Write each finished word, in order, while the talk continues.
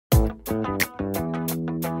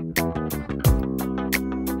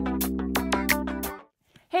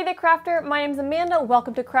Hey there crafter, my name is Amanda,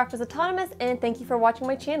 welcome to Crafters Autonomous, and thank you for watching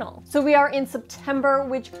my channel. So we are in September,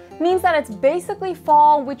 which means that it's basically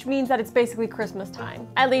fall, which means that it's basically Christmas time.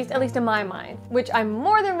 At least in my mind. Which I'm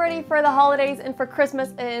more than ready for the holidays and for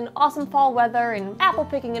Christmas and awesome fall weather and apple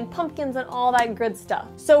picking and pumpkins and all that good stuff.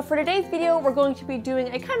 So for today's video, we're going to be doing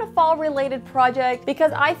a kind of fall related project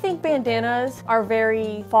because I think bandanas are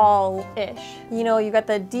very fall-ish. You know, you got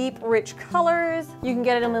the deep, rich colors, you can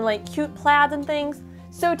get them in like cute plaids and things.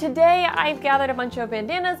 So today I've gathered a bunch of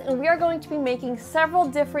bandanas and we are going to be making several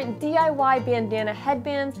different DIY bandana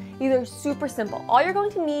headbands. These are super simple. All you're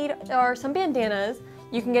going to need are some bandanas.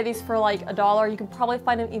 You can get these for like $1. You can probably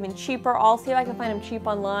find them even cheaper. I'll see if I can find them cheap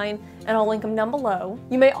online and I'll link them down below.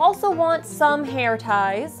 You may also want some hair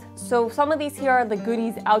ties. So some of these here are the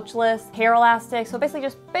Goodies Ouchless hair elastics. So basically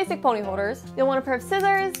just basic pony holders. You'll want a pair of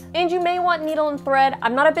scissors and you may want needle and thread.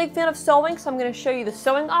 I'm not a big fan of sewing, so I'm gonna show you the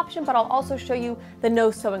sewing option, but I'll also show you the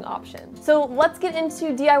no sewing option. So let's get into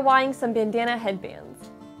DIYing some bandana headbands.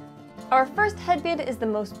 Our first headband is the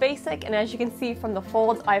most basic, and as you can see from the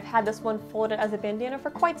folds, I've had this one folded as a bandana for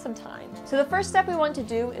quite some time. So the first step we want to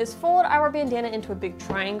do is fold our bandana into a big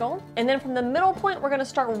triangle, and then from the middle point, we're going to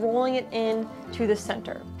start rolling it in to the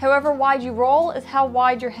center. However wide you roll is how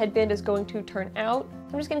wide your headband is going to turn out.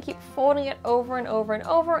 I'm just going to keep folding it over and over and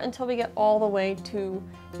over until we get all the way to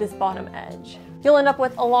this bottom edge. You'll end up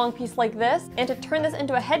with a long piece like this, and to turn this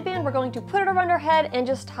into a headband, we're going to put it around our head and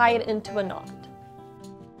just tie it into a knot.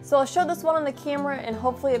 So I'll show this one on the camera and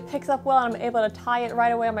hopefully it picks up well and I'm able to tie it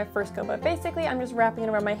right away on my first go. But basically I'm just wrapping it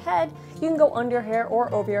around my head. You can go under your hair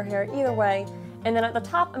or over your hair, either way. And then at the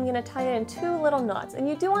top I'm going to tie it in 2 little knots. And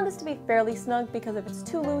you do want this to be fairly snug because if it's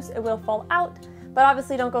too loose it will fall out. But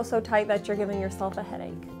obviously don't go so tight that you're giving yourself a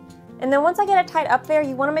headache. And then once I get it tied up there,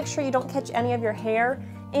 you want to make sure you don't catch any of your hair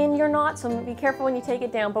in your knot, so be careful when you take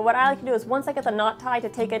it down. But what I like to do is once I get the knot tied to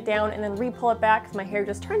take it down and then re-pull it back because my hair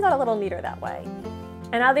just turns out a little neater that way.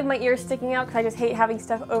 And I leave my ears sticking out because I just hate having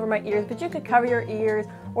stuff over my ears, but you could cover your ears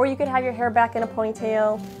or you could have your hair back in a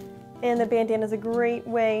ponytail. And the bandana is a great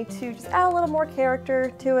way to just add a little more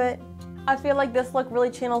character to it. I feel like this look really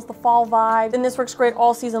channels the fall vibe, and this works great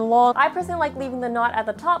all season long. I personally like leaving the knot at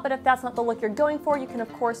the top, but if that's not the look you're going for, you can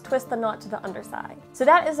of course twist the knot to the underside. So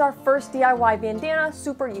that is our first DIY bandana,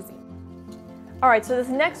 super easy. Alright, so this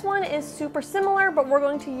next one is super similar, but we're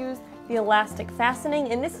going to use the elastic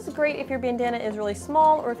fastening, and this is great if your bandana is really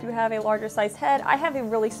small or if you have a larger size head. I have a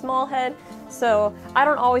really small head, so I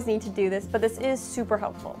don't always need to do this, but this is super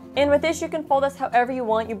helpful. And with this, you can fold this however you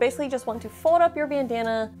want. You basically just want to fold up your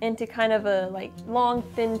bandana into kind of a like long,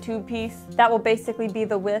 thin tube piece. That will basically be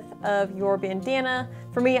the width of your bandana.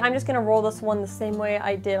 For me, I'm just gonna roll this one the same way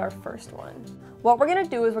I did our first one. What we're gonna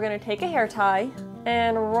do is we're gonna take a hair tie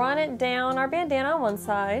and run it down our bandana on one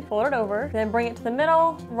side, fold it over, then bring it to the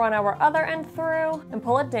middle, run our other end through, and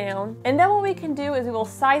pull it down. And then what we can do is we will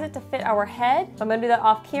size it to fit our head. I'm gonna do that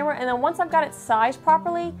off camera, and then once I've got it sized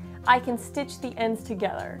properly, I can stitch the ends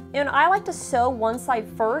together. And I like to sew one side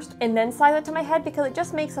first and then size it to my head because it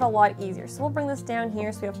just makes it a lot easier. So we'll bring this down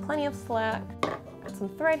here so we have plenty of slack. Got some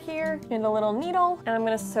thread here and a little needle, and I'm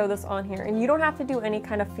gonna sew this on here. And you don't have to do any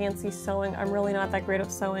kind of fancy sewing. I'm really not that great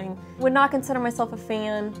at sewing. Would not consider myself a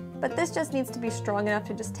fan, but this just needs to be strong enough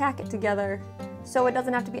to just tack it together. So it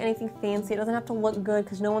doesn't have to be anything fancy. It doesn't have to look good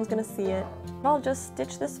because no one's gonna see it. But I'll just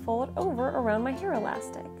stitch this fold over around my hair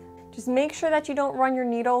elastic. Just make sure that you don't run your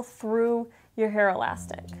needle through your hair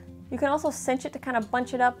elastic. You can also cinch it to kind of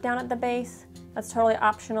bunch it up down at the base. That's totally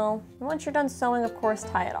optional. And once you're done sewing, of course,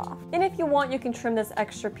 tie it off. And if you want, you can trim this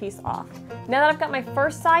extra piece off. Now that I've got my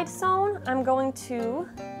first side sewn, I'm going to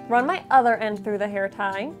run my other end through the hair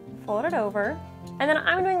tie, fold it over, and then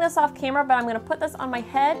I'm doing this off camera, but I'm gonna put this on my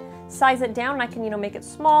head, size it down, and I can, make it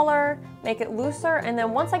smaller, make it looser, and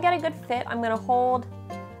then once I get a good fit, I'm gonna hold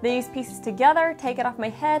these pieces together, take it off my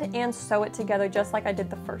head, and sew it together just like I did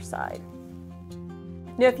the first side.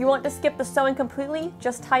 Now, if you want to skip the sewing completely,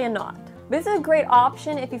 just tie a knot. This is a great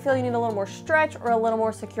option if you feel you need a little more stretch or a little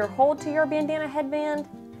more secure hold to your bandana headband.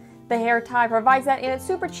 The hair tie provides that, and it's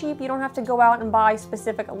super cheap. You don't have to go out and buy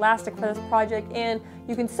specific elastic for this project, and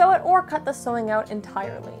you can sew it or cut the sewing out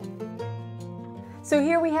entirely. So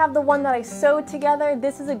here we have the one that I sewed together.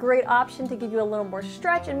 This is a great option to give you a little more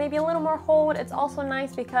stretch and maybe a little more hold. It's also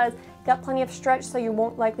nice because it's got plenty of stretch, so you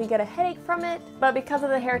won't likely get a headache from it. But because of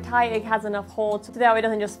the hair tie, it has enough hold so that way it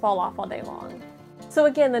doesn't just fall off all day long. So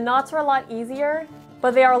again, the knots are a lot easier,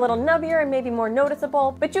 but they are a little nubbier and maybe more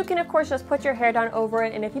noticeable. But you can of course just put your hair down over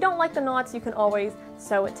it, and if you don't like the knots, you can always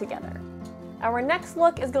sew it together. Our next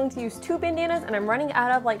look is going to use 2 bandanas, and I'm running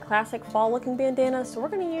out of like classic fall looking bandanas, so we're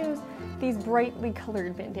going to use these brightly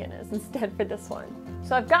colored bandanas instead for this one.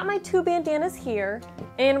 So I've got my 2 bandanas here,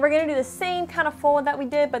 and we're going to do the same kind of fold that we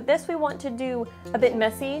did, but this we want to do a bit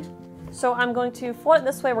messy. So I'm going to fold it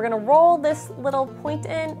this way. We're going to roll this little point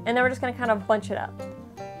in, and then we're just going to kind of bunch it up.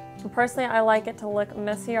 And personally, I like it to look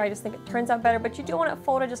messier. I just think it turns out better, but you do want it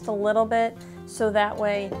folded just a little bit so that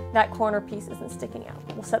way that corner piece isn't sticking out.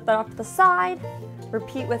 We'll set that off to the side,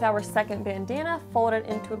 repeat with our second bandana, fold it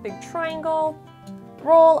into a big triangle,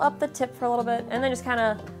 roll up the tip for a little bit, and then just kind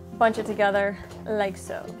of bunch it together like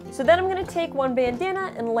so. So then I'm going to take one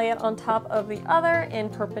bandana and lay it on top of the other in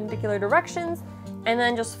perpendicular directions, and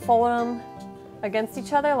then just fold them against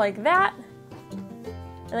each other like that.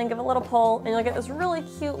 And then give it a little pull, and you'll get this really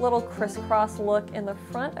cute little crisscross look in the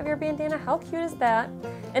front of your bandana. How cute is that?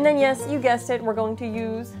 And then yes, you guessed it, we're going to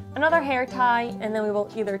use another hair tie, and then we will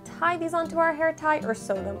either tie these onto our hair tie or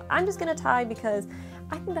sew them. I'm just gonna tie because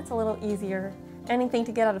I think that's a little easier. Anything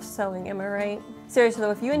to get out of sewing, am I right? Seriously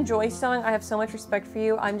though, if you enjoy sewing, I have so much respect for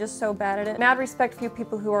you. I'm just so bad at it. Mad respect for you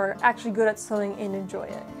people who are actually good at sewing and enjoy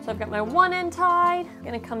it. So I've got my one end tied, I'm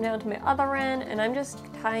gonna come down to my other end, and I'm just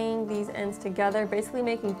tying these ends together, basically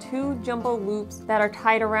making 2 jumbo loops that are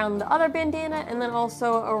tied around the other bandana and then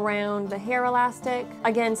also around the hair elastic.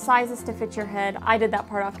 Again, sizes to fit your head. I did that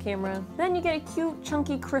part off camera. Then you get a cute,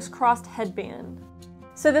 chunky, crisscrossed headband.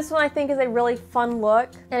 So this one I think is a really fun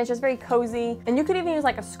look, and it's just very cozy. And you could even use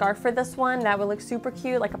like a scarf for this one. That would look super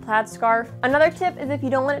cute, like a plaid scarf. Another tip is if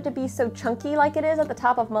you don't want it to be so chunky like it is at the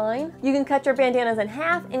top of mine, you can cut your bandanas in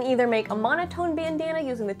half and either make a monotone bandana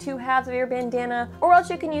using the 2 halves of your bandana, or else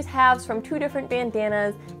you can use halves from 2 different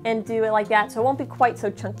bandanas and do it like that so it won't be quite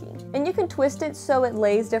so chunky. And you can twist it so it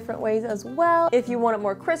lays different ways as well if you want it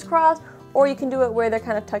more crisscross, or you can do it where they're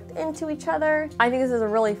kind of tucked into each other. I think this is a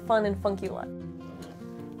really fun and funky look.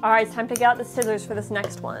 Alright, it's time to get out the scissors for this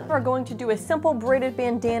next one. We're going to do a simple braided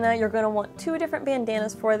bandana. You're going to want 2 different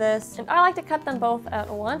bandanas for this. And I like to cut them both at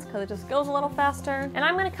once because it just goes a little faster. And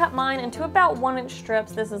I'm going to cut mine into about 1-inch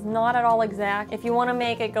strips. This is not at all exact. If you want to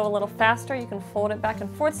make it go a little faster, you can fold it back and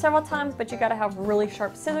forth several times, but you got to have really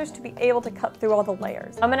sharp scissors to be able to cut through all the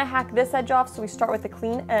layers. I'm going to hack this edge off so we start with a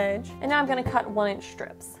clean edge. And now I'm going to cut 1-inch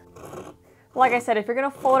strips. Like I said, if you're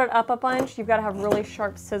going to fold it up a bunch, you've got to have really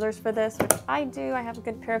sharp scissors for this, which I do. I have a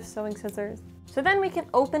good pair of sewing scissors. So then we can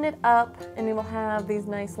open it up and we will have these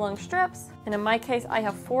nice long strips. And in my case, I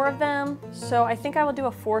have 4 of them. So I think I will do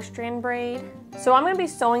a 4-strand braid. So I'm going to be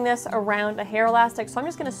sewing this around a hair elastic. So I'm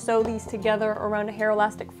just going to sew these together around a hair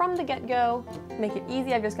elastic from the get-go. Make it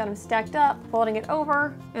easy. I've just got them stacked up, folding it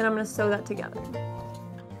over, and I'm going to sew that together.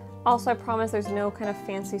 Also, I promise there's no kind of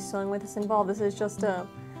fancy sewing with this involved. This is just a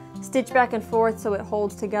stitch back and forth so it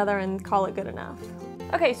holds together and call it good enough.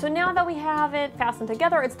 Okay, so now that we have it fastened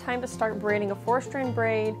together, it's time to start braiding. A 4-strand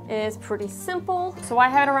braid is pretty simple. So I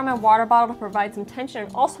have it around my water bottle to provide some tension,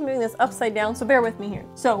 and also I'm doing this upside down, so bear with me here.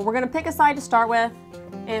 So we're gonna pick a side to start with,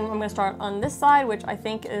 and I'm gonna start on this side, which I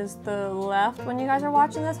think is the left when you guys are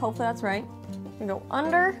watching this. Hopefully that's right. We go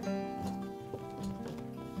under,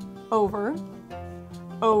 over,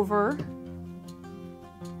 over,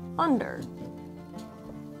 under,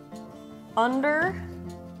 under,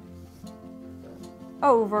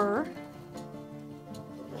 over,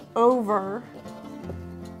 over,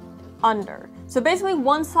 under. So basically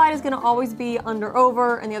one side is going to always be under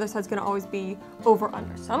over and the other side is going to always be over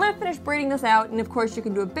under. So I'm going to finish braiding this out, and of course you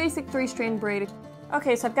can do a basic 3-strand braid.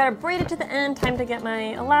 Okay, so I've got it braided to the end. Time to get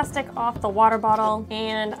my elastic off the water bottle,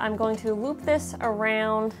 and I'm going to loop this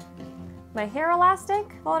around my hair elastic,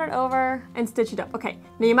 fold it over, and stitch it up. Okay,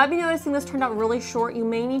 now you might be noticing this turned out really short. You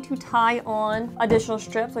may need to tie on additional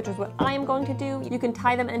strips, which is what I am going to do. You can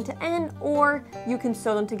tie them end to end, or you can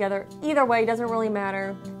sew them together. Either way, doesn't really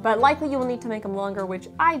matter, but likely you will need to make them longer, which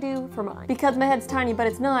I do for mine. Because my head's tiny, but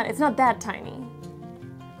it's not that tiny.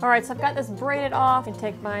 Alright, so I've got this braided off, and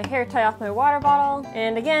take my hair tie off my water bottle,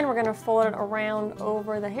 and again, we're gonna fold it around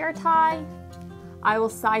over the hair tie. I will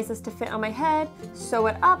size this to fit on my head, sew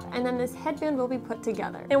it up, and then this headband will be put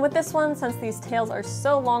together. And with this one, since these tails are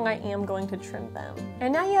so long, I am going to trim them.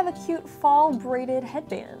 And now you have a cute fall braided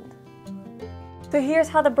headband. So here's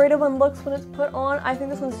how the braided one looks when it's put on. I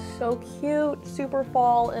think this one's so cute, super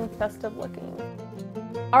fall and festive looking.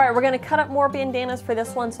 Alright, we're gonna cut up more bandanas for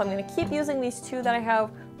this one, so I'm gonna keep using these 2 that I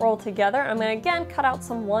have rolled together. I'm gonna again cut out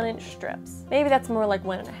some 1-inch strips. Maybe that's more like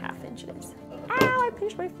 1.5 inches. Ow, I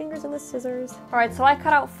pinched my fingers in the scissors. Alright, so I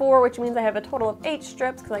cut out 4, which means I have a total of 8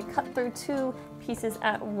 strips because I cut through 2 pieces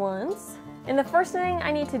at once. And the first thing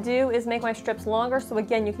I need to do is make my strips longer, so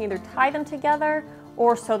again, you can either tie them together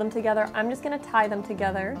or sew them together. I'm just gonna tie them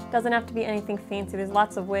together. Doesn't have to be anything fancy. There's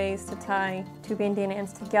lots of ways to tie two bandana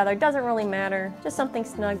ends together. Doesn't really matter, just something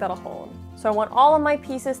snug that'll hold. So I want all of my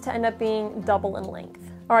pieces to end up being double in length.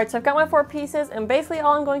 All right, so I've got my 4 pieces, and basically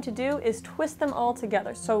all I'm going to do is twist them all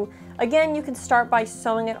together. So again, you can start by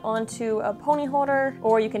sewing it onto a pony holder,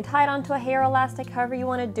 or you can tie it onto a hair elastic, however you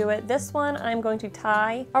want to do it. This one I'm going to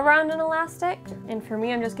tie around an elastic, and for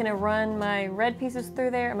me I'm just going to run my red pieces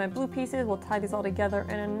through there and my blue pieces. We'll tie these all together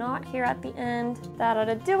in a knot here at the end. That ought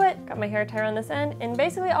to do it. Got my hair tie around this end, and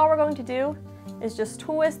basically all we're going to do is just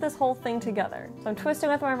twist this whole thing together. So I'm twisting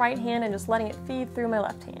with my right hand and just letting it feed through my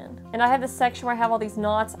left hand. And I have this section where I have all these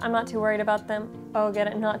knots. I'm not too worried about them. Oh, get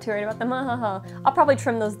it? Not too worried about them. I'll probably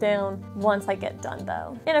trim those down once I get done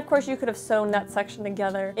though. And of course you could have sewn that section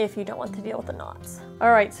together if you don't want to deal with the knots.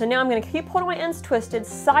 All right, so now I'm gonna keep holding my ends twisted,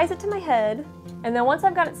 size it to my head, and then once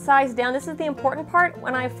I've got it sized down, this is the important part,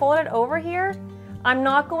 when I fold it over here, I'm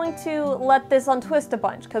not going to let this untwist a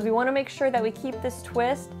bunch because we wanna make sure that we keep this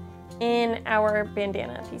twist in our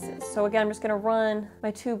bandana pieces. So again, I'm just gonna run my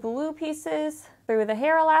 2 blue pieces through the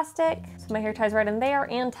hair elastic, so my hair ties right in there,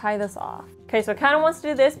 and tie this off. Okay, so it kind of wants to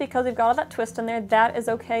do this because we've got all that twist in there. That is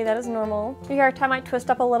okay, that is normal. Your hair tie might twist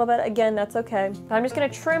up a little bit, again, that's okay. But I'm just gonna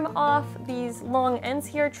trim off these long ends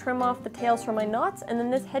here, trim off the tails from my knots, and then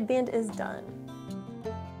this headband is done.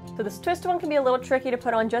 So this twist one can be a little tricky to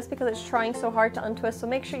put on just because it's trying so hard to untwist, so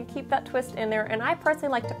make sure you keep that twist in there, and I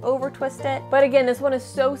personally like to over twist it. But again, this one is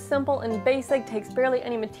so simple and basic, takes barely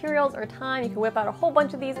any materials or time. You can whip out a whole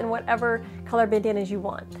bunch of these in whatever color bandanas you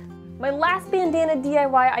want. My last bandana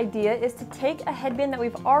DIY idea is to take a headband that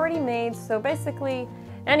we've already made, so basically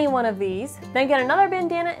any one of these, then get another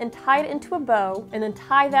bandana and tie it into a bow, and then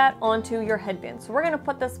tie that onto your headband. So we're gonna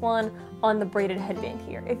put this one on the braided headband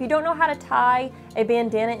here. If you don't know how to tie a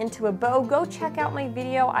bandana into a bow, go check out my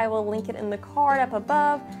video. I will link it in the card up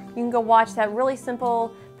above. You can go watch that really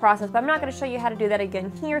simple process, but I'm not gonna show you how to do that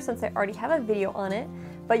again here since I already have a video on it.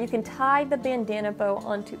 But you can tie the bandana bow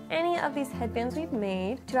onto any of these headbands we've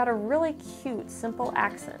made to add a really cute, simple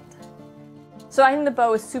accent. So I think the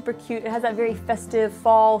bow is super cute. It has that very festive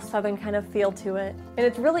fall southern kind of feel to it. And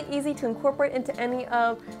it's really easy to incorporate into any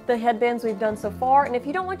of the headbands we've done so far. And if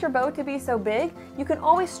you don't want your bow to be so big, you can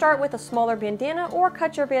always start with a smaller bandana or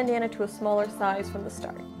cut your bandana to a smaller size from the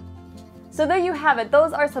start. So there you have it.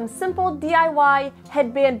 Those are some simple DIY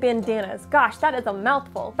headband bandanas. Gosh, that is a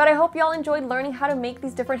mouthful. But I hope y'all enjoyed learning how to make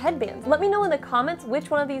these different headbands. Let me know in the comments which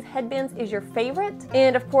one of these headbands is your favorite.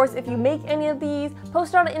 And of course, if you make any of these,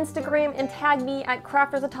 post it on Instagram and tag me at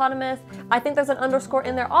Crafters Autonomous. I think there's an underscore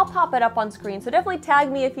in there. I'll pop it up on screen. So definitely tag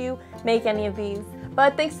me if you make any of these.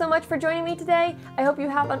 But thanks so much for joining me today. I hope you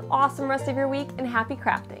have an awesome rest of your week and happy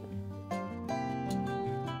crafting.